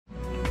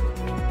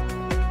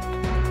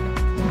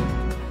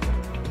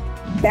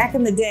Back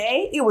in the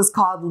day, it was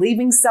called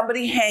leaving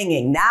somebody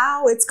hanging.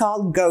 Now it's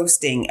called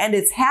ghosting, and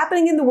it's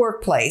happening in the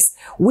workplace.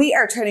 We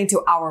are turning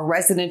to our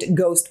resident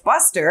ghost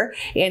buster,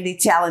 Andy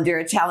Challenger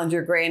at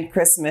Challenger Grand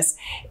Christmas.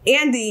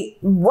 Andy,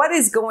 what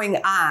is going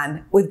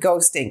on with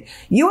ghosting?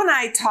 You and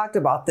I talked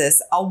about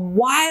this a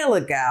while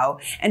ago,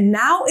 and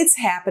now it's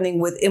happening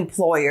with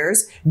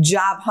employers,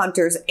 job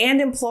hunters,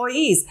 and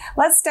employees.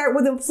 Let's start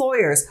with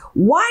employers.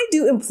 Why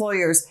do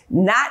employers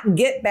not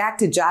get back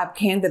to job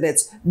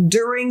candidates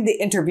during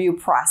the interview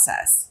process?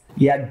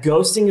 Yeah,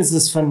 ghosting is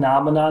this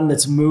phenomenon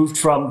that's moved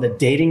from the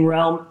dating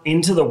realm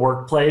into the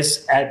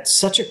workplace at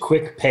such a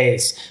quick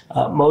pace.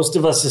 Most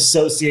of us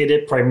associate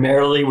it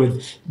primarily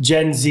with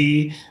Gen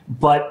Z,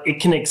 but it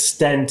can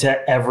extend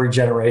to every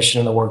generation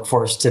in the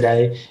workforce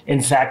today.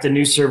 In fact, a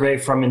new survey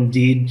from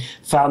Indeed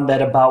found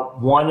that about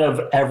 1 of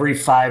every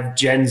 5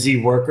 Gen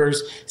Z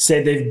workers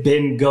say they've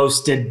been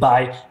ghosted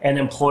by an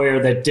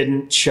employer that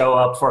didn't show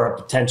up for a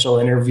potential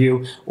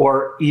interview,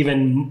 or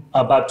even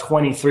about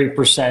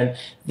 23%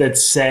 that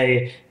say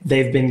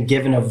they've been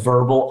given a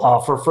verbal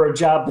offer for a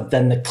job, but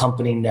then the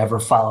company never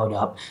followed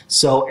up.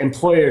 So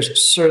employers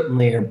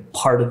certainly are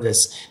part of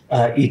this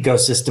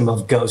ecosystem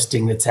of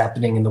ghosting that's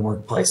happening in the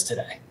workplace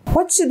today.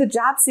 What should the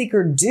job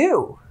seeker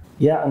do?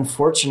 Yeah,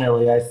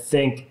 unfortunately, I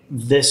think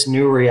this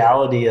new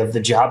reality of the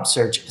job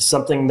search is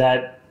something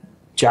that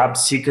job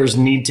seekers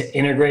need to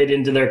integrate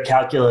into their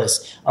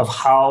calculus of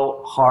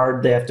how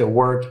hard they have to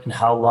work and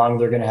how long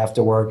they're going to have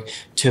to work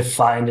to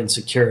find and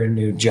secure a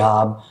new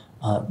job.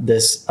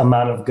 This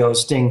amount of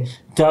ghosting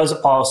does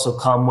also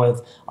come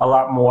with a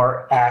lot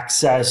more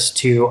access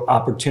to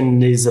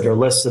opportunities that are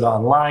listed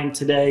online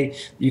today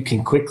you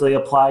can quickly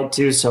apply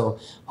to. So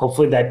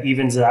hopefully that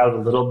evens it out a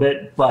little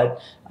bit. But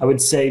I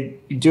would say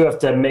you do have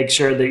to make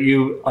sure that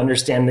you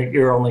understand that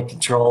you're only in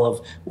control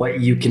of what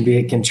you can be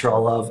in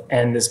control of.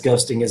 And this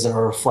ghosting isn't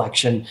a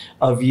reflection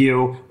of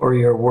you or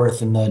your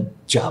worth in the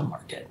job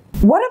market.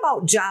 What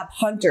about job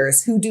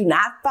hunters who do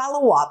not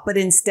follow up, but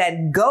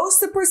instead ghost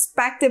the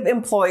prospective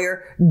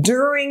employer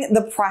during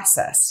the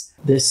process?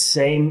 This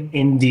same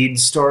Indeed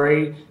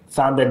story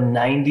found that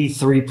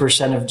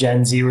 93% of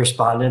Gen Z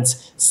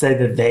respondents say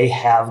that they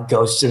have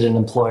ghosted an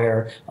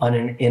employer on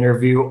an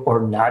interview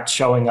or not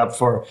showing up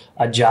for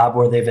a job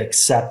where they've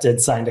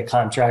accepted, signed a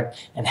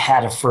contract, and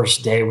had a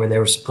first day where they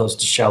were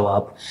supposed to show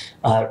up.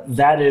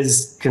 That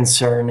is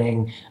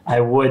concerning. I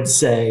would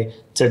say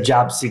to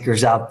job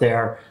seekers out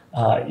there,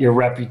 your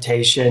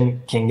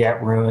reputation can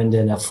get ruined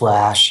in a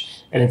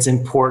flash, and it's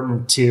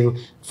important to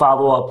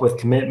follow up with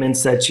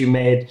commitments that you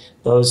made.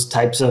 Those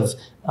types of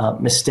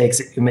mistakes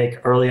that you make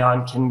early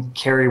on can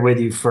carry with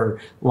you for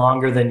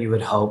longer than you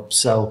would hope.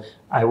 So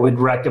I would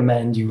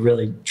recommend you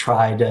really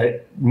try to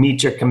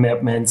meet your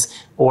commitments,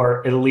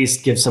 or at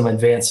least give some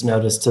advance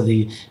notice to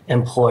the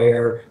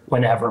employer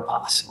whenever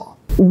possible.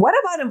 What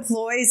about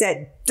employees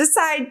that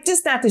decide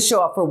just not to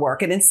show up for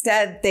work and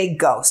instead they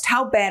ghost?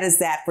 How bad is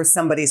that for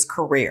somebody's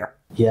career?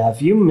 Yeah, if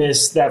you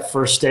miss that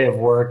first day of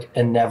work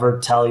and never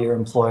tell your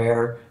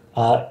employer,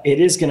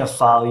 it is going to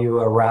follow you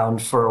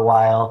around for a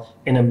while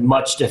in a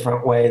much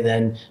different way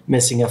than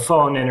missing a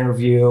phone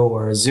interview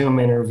or a Zoom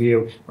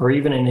interview or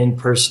even an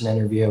in-person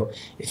interview.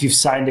 If you've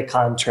signed a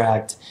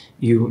contract,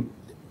 you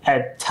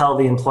tell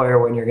the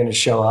employer when you're going to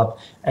show up,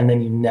 and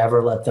then you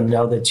never let them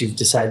know that you've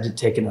decided to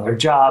take another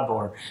job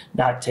or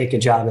not take a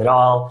job at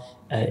all.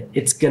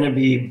 It's going to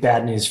be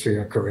bad news for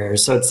your career.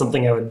 So it's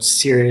something I would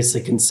seriously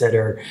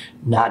consider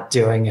not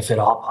doing if at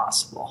all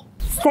possible.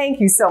 Thank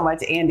you so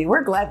much, Andy.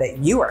 We're glad that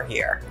you are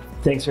here.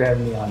 Thanks for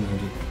having me on,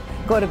 Andy.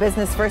 Go to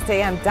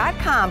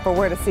businessfirstam.com for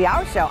where to see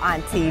our show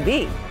on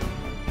TV.